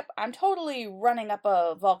be like, yep, I'm totally running up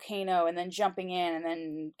a volcano and then jumping in and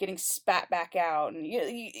then getting spat back out. And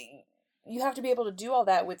you have to be able to do all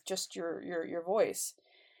that with just your voice.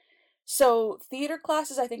 So theater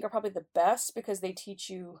classes, I think, are probably the best, because they teach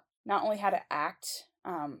you not only how to act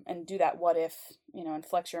and do that what if, and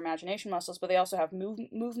flex your imagination muscles, but they also have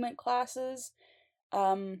movement classes.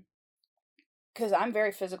 Because I'm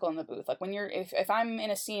very physical in the booth. Like, when if I'm in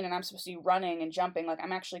a scene and I'm supposed to be running and jumping, like,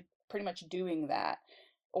 I'm actually pretty much doing that.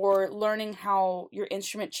 Or learning how your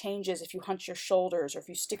instrument changes if you hunch your shoulders, or if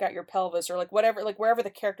you stick out your pelvis, or like whatever, like wherever the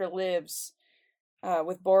character lives.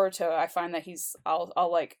 With Boruto, I find that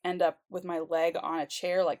I'll like end up with my leg on a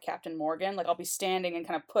chair like Captain Morgan. Like, I'll be standing and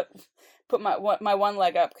kind of put my one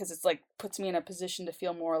leg up, because it's like puts me in a position to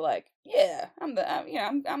feel more like, yeah, I'm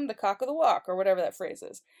the cock of the walk, or whatever that phrase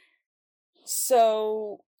is.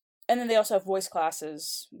 So, and then they also have voice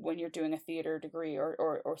classes when you're doing a theater degree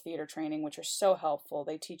or theater training, which are so helpful.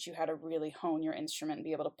 They teach you how to really hone your instrument and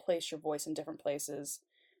be able to place your voice in different places.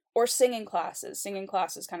 Or singing classes. Singing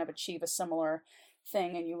classes kind of achieve a similar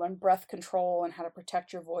thing, and you learn breath control and how to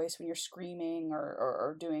protect your voice when you're screaming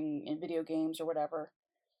or doing in video games or whatever.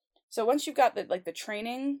 So once you've got the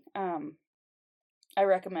training, I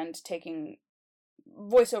recommend taking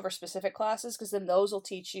voiceover specific classes, because then those will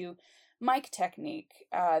teach you mic technique.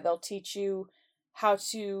 They'll teach you how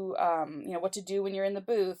to, what to do when you're in the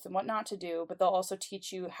booth and what not to do, but they'll also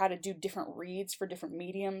teach you how to do different reads for different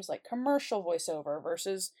mediums, like commercial voiceover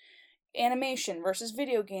versus animation versus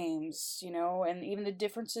video games, and even the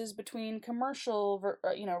differences between commercial,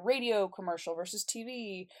 radio commercial versus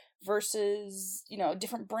TV versus,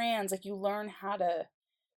 different brands. Like, you learn how to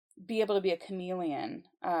be able to be a chameleon,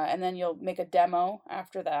 and then you'll make a demo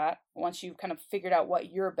after that, once you've kind of figured out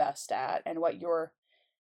what you're best at and what your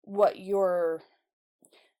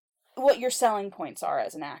selling points are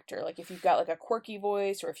as an actor. Like, if you've got like a quirky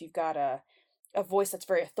voice, or if you've got a voice that's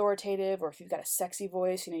very authoritative, or if you've got a sexy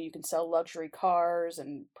voice, you can sell luxury cars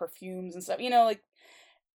and perfumes and stuff, like,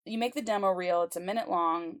 you make the demo reel. It's a minute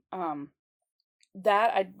long.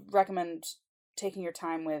 That I'd recommend taking your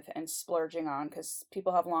time with and splurging on, because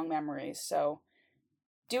people have long memories. So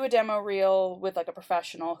do a demo reel with like a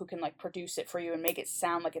professional who can like produce it for you and make it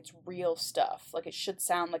sound like it's real stuff. Like, it should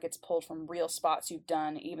sound like it's pulled from real spots you've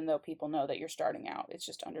done, even though people know that you're starting out. It's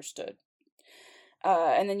just understood.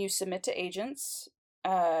 And then you submit to agents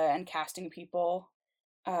and casting people.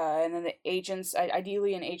 And then the agents,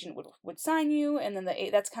 ideally an agent would sign you, and then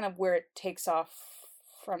that's kind of where it takes off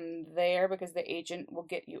from there, because the agent will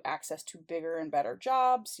get you access to bigger and better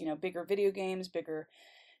jobs, bigger video games, bigger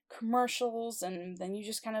commercials, and then you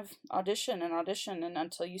just kind of audition and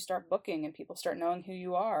until you start booking and people start knowing who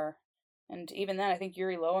you are. And even then, I think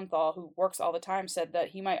Yuri Lowenthal, who works all the time, said that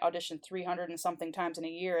he might audition 300 and something times in a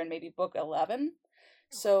year and maybe book 11.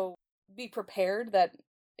 So be prepared that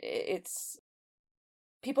it's...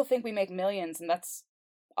 People think we make millions, and that's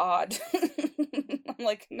odd. I'm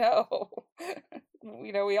like, no.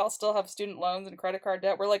 We all still have student loans and credit card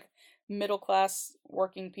debt. We're like middle-class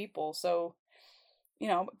working people. So,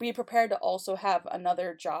 be prepared to also have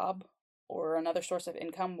another job or another source of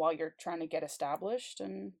income while you're trying to get established,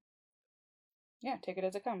 and yeah, take it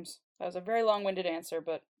as it comes. That was a very long-winded answer,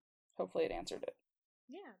 but hopefully it answered it.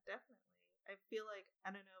 Yeah, definitely. I feel like, I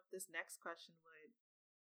don't know if this next question would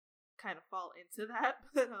kind of fall into that,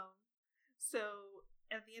 but so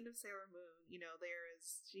at the end of Sailor Moon,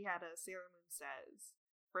 she had a Sailor Moon Says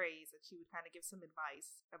phrase that she would kind of give some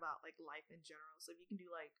advice about like life in general. So if you can do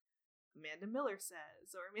like Amanda Miller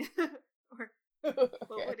Says, or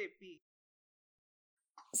what would it be?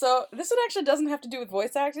 So this one actually doesn't have to do with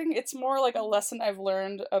voice acting. It's more like a lesson I've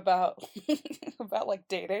learned about about like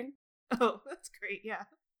dating. Oh, that's great. Yeah.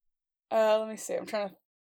 Let me see. I'm trying to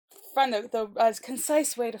find the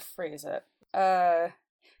concise way to phrase it. I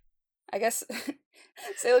guess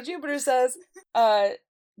Sailor Jupiter says,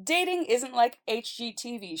 dating isn't like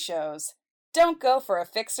HGTV shows. Don't go for a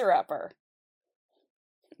fixer-upper.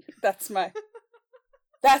 That's my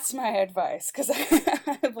advice, because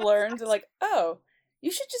I've learned like,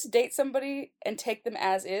 you should just date somebody and take them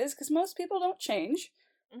as is, because most people don't change.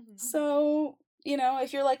 Mm-hmm. So,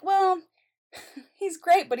 if you're like, well, he's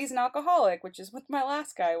great, but he's an alcoholic, which is what my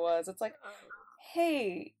last guy was. It's like,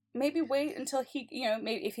 hey, maybe wait until he,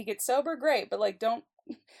 maybe if he gets sober, great, but like, don't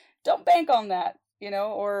bank on that,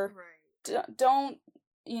 or don't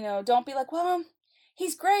be like, well,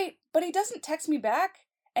 he's great, but he doesn't text me back,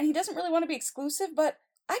 and he doesn't really want to be exclusive, but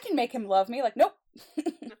I can make him love me. Like, nope.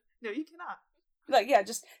 No, you cannot. Like, yeah,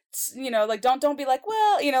 just, like, don't be like,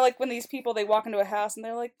 well, like when these people, they walk into a house and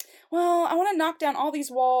they're like, well, I want to knock down all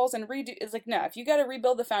these walls and redo. It's like, no, if you got to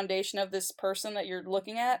rebuild the foundation of this person that you're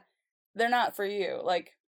looking at, they're not for you.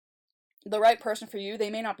 Like, the right person for you, they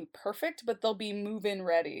may not be perfect, but they'll be move-in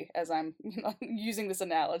ready, as I'm using this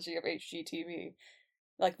analogy of HGTV.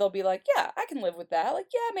 Like, they'll be like, yeah, I can live with that. Like,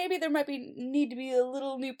 yeah, maybe there might need to be a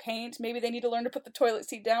little new paint. Maybe they need to learn to put the toilet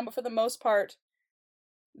seat down, but for the most part,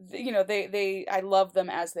 I love them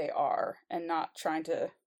as they are, and not trying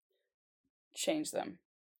to change them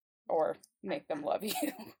or make them love you.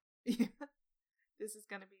 Yeah. This is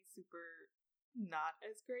gonna be super not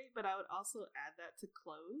as great, but I would also add that to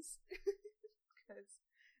clothes, because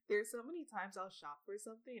there's so many times I'll shop for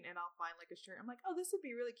something and I'll find like a shirt. I'm like, oh, this would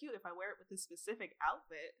be really cute if I wear it with this specific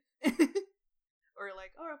outfit. Or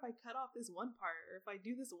like, or if I cut off this one part, or if I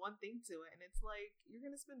do this one thing to it, and it's like, you're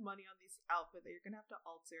gonna spend money on this outfit that you're gonna have to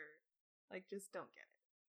alter. Like, just don't get it.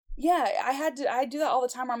 Yeah, I do that all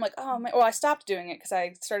the time where I'm like, oh man, well, I stopped doing it because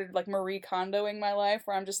I started like Marie Kondoing my life,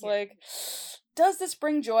 where I'm just like, does this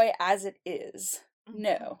bring joy as it is?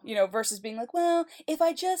 No. Versus being like, well, if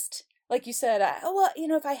I just, like you said,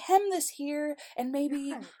 if I hem this here and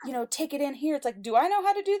maybe, take it in here, it's like, do I know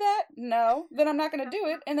how to do that? No. Then I'm not going to do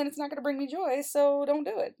it, and then it's not going to bring me joy, so don't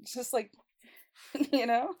do it. It's just like, Yep.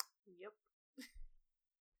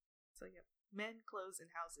 So, yep. Men, clothes, and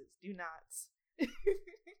houses. Do not.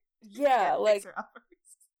 Yeah, like,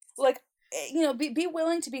 be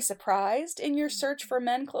willing to be surprised in your search for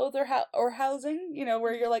men, clothes, or housing,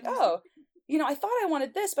 where you're like, oh, I thought I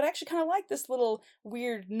wanted this, but I actually kind of like this little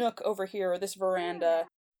weird nook over here, or this veranda,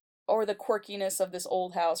 or the quirkiness of this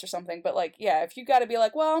old house or something. But like, yeah, if you got to be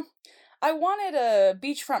like, well, I wanted a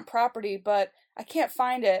beachfront property, but I can't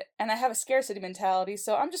find it, and I have a scarcity mentality,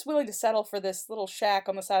 so I'm just willing to settle for this little shack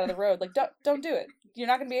on the side of the road. Like, don't do it. You're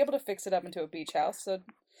not going to be able to fix it up into a beach house, so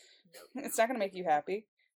it's not going to make you happy.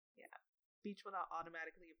 Beach will not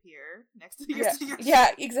automatically appear next to your Yeah,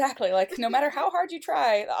 exactly. Like, no matter how hard you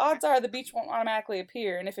try, the odds are the beach won't automatically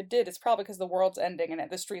appear, and if it did, it's probably because the world's ending and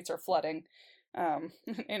the streets are flooding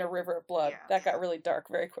in a river of blood. Yeah. That got really dark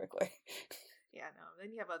very quickly. Yeah, no.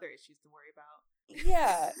 Then you have other issues to worry about.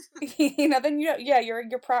 Yeah. Then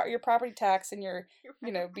your property tax and your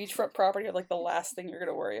beachfront property are like the last thing you're going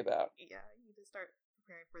to worry about. Yeah, you need to start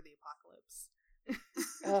preparing for the apocalypse.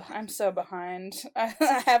 Oh, I'm so behind. I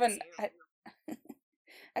haven't...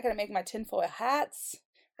 I gotta make my tinfoil hats.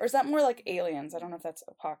 Or is that more like Aliens? I don't know if that's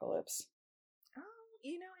apocalypse.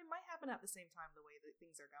 It might happen at the same time the way that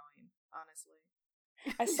things are going, honestly.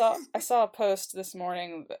 I saw a post this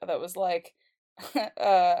morning that was like,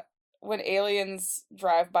 when aliens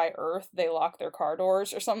drive by Earth, they lock their car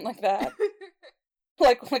doors or something like that.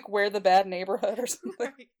 like We're the Bad Neighborhood or something.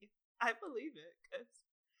 Right. I believe it, 'cause,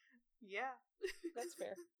 yeah. That's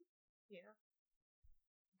fair. Yeah.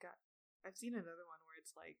 I've seen another one where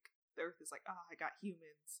it's like the Earth is like, oh, I got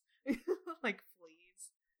humans, like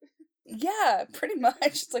fleas. Yeah, pretty much.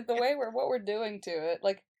 It's like the way what we're doing to it.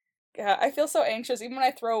 Like, yeah, I feel so anxious even when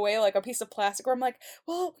I throw away like a piece of plastic where I'm like,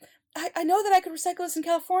 well, I know that I could recycle this in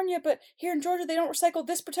California, but here in Georgia they don't recycle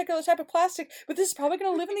this particular type of plastic, but this is probably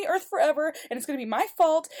going to live in the earth forever, and it's going to be my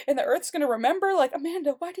fault, and the earth's going to remember, like,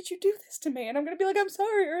 Amanda, why did you do this to me? And I'm going to be like, I'm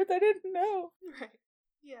sorry, Earth, I didn't know. Right.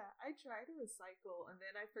 Yeah, I try to recycle, and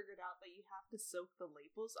then I figured out that you have to soak the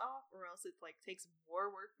labels off, or else it like takes more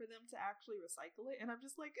work for them to actually recycle it. And I'm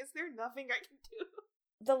just like, is there nothing I can do?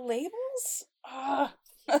 The labels?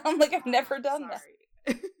 I'm like, I've never done that.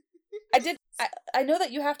 I did. I know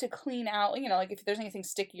that you have to clean out, you know, like if there's anything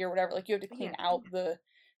sticky or whatever, like you have to clean out the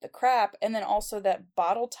crap, and then also that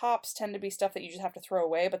bottle tops tend to be stuff that you just have to throw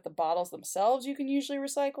away, but the bottles themselves you can usually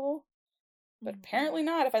recycle. But apparently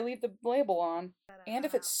not if I leave the label on. And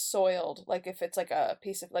if it's soiled, like if it's like a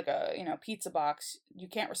piece of, like a, you know, pizza box, you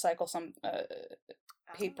can't recycle some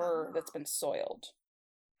paper that's been soiled.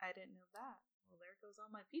 I didn't know that. Well, there goes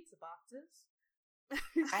all my pizza boxes.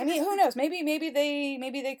 I mean, who knows? Maybe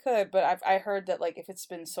they could, but I heard that like if it's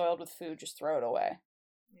been soiled with food, just throw it away.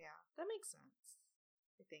 Yeah, that makes sense.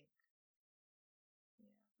 I think.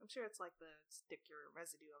 Yeah, I'm sure it's like the sticker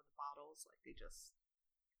residue of the bottles. Like they just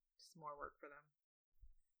more work for them.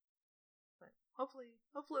 But hopefully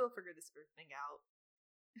we'll figure this Earth thing out.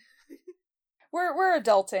 We're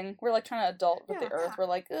adulting. We're like trying to adult with the Earth. We're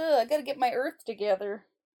like, I gotta get my Earth together.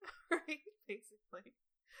 Right, basically.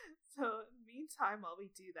 So, meantime, while we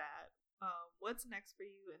do that, what's next for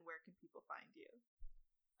you, and where can people find you?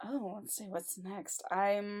 Oh, let's see what's next.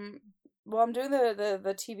 I'm doing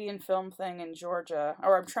the TV and film thing in Georgia,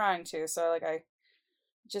 or I'm trying to. So like I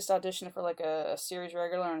just auditioned for like a series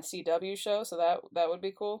regular on a CW show, so that would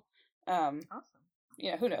be cool. Awesome.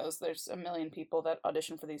 Yeah, who knows? There's a million people that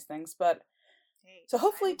audition for these things, but so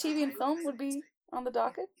hopefully TV and film would be on the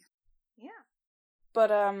docket. Yeah. But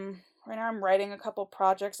right now I'm writing a couple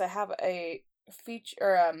projects. I have a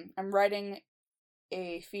feature, I'm writing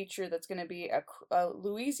a feature that's going to be a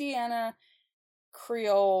Louisiana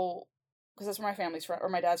Creole, because that's where my family's from, or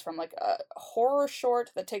my dad's from, like a horror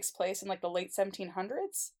short that takes place in like the late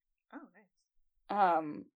 1700s. Oh,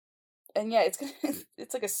 nice. And yeah,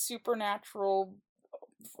 it's like a supernatural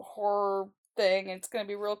horror thing. It's gonna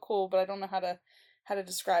be real cool, but I don't know how to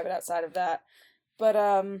describe it outside of that. But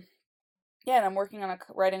yeah, and I'm working on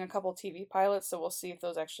writing a couple TV pilots, so we'll see if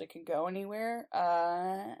those actually can go anywhere.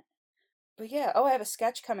 But yeah, I have a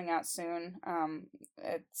sketch coming out soon.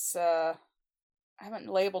 It's I haven't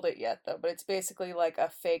labeled it yet though, but it's basically like a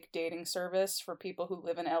fake dating service for people who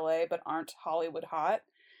live in LA but aren't Hollywood hot.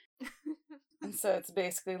 And so it's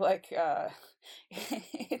basically like,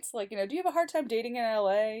 it's like, you know, do you have a hard time dating in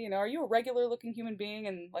LA? You know, are you a regular looking human being?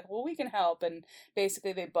 And like, well, we can help. And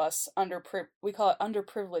basically they bus we call it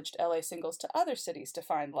underprivileged LA singles to other cities to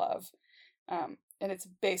find love. And it's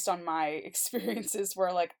based on my experiences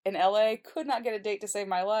where like in LA could not get a date to save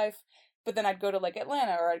my life, but then I'd go to like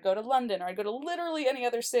Atlanta or I'd go to London or I'd go to literally any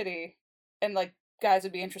other city and like guys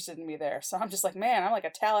would be interested in me there. So I'm just like, man, I'm like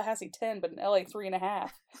a Tallahassee 10, but in LA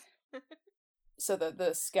 3.5. So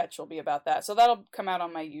the sketch will be about that. So that'll come out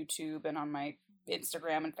on my YouTube and on my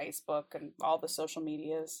Instagram and Facebook and all the social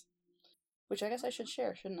medias. Which I guess I should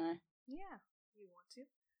share, shouldn't I? Yeah, you want to.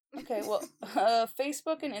 Okay, well,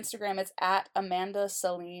 Facebook and Instagram, it's at Amanda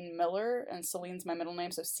Celine Miller, and Celine's my middle name,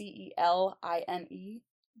 so Celine.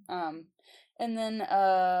 And then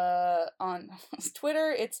on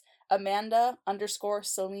Twitter, it's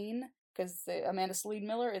Amanda_Celine, because the Amanda Celine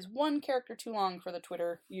Miller is one character too long for the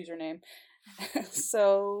Twitter username.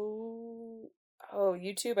 So,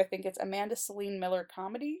 YouTube, I think it's Amanda Celine Miller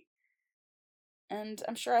Comedy. And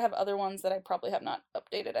I'm sure I have other ones that I probably have not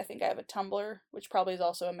updated. I think I have a Tumblr, which probably is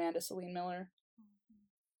also Amanda Celine Miller.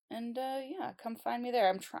 And yeah, come find me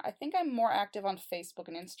there. I think I'm more active on Facebook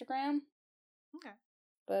and Instagram. Okay.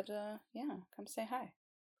 But yeah, come say hi.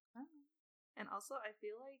 And also, I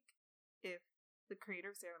feel like if the creator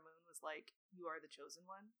of Sailor Moon was like, you are the chosen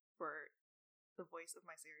one for the voice of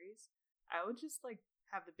my series, I would just like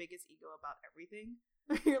have the biggest ego about everything.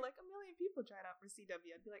 You're like, a million people tried out for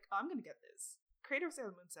CW. I'd be like, oh, I'm gonna get this. Creator of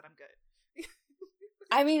Sailor Moon said I'm good.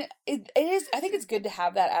 I mean, it is. I think it's good to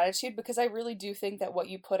have that attitude because I really do think that what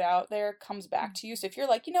you put out there comes back to you. So if you're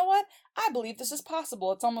like, you know what, I believe this is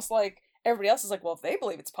possible. It's almost like everybody else is like, well, if they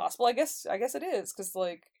believe it's possible, I guess it is. Because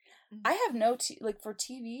like, I have no for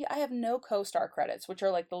TV, I have no co-star credits, which are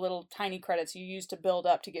like the little tiny credits you use to build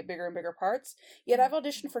up to get bigger and bigger parts. Yet I've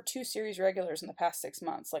auditioned for 2 series regulars in the past 6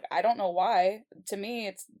 months. Like, I don't know why. To me,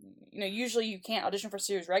 it's, you know, usually you can't audition for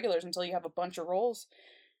series regulars until you have a bunch of roles.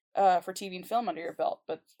 for TV and film under your belt,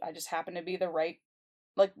 but I just happened to be the right,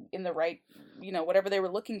 like, in the right, whatever they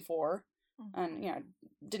were looking for. And,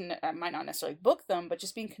 I might not necessarily book them, but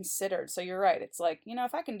just being considered. So you're right. It's like,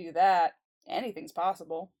 if I can do that, anything's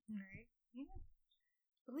possible. Right. Yeah.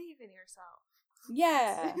 Believe in yourself.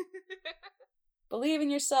 Yeah. Believe in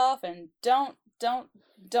yourself, and don't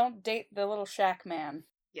date the little shack man.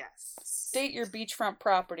 Yes. Date your beachfront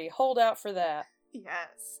property. Hold out for that.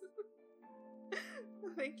 Yes.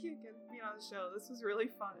 Thank you again for being on the show. This was really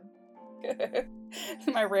fun.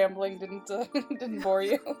 My rambling didn't bore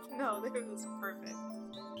you. No, it was perfect.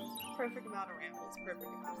 Perfect amount of rambles, perfect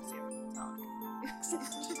amount of Sailor Moon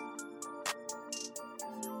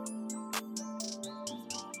talk.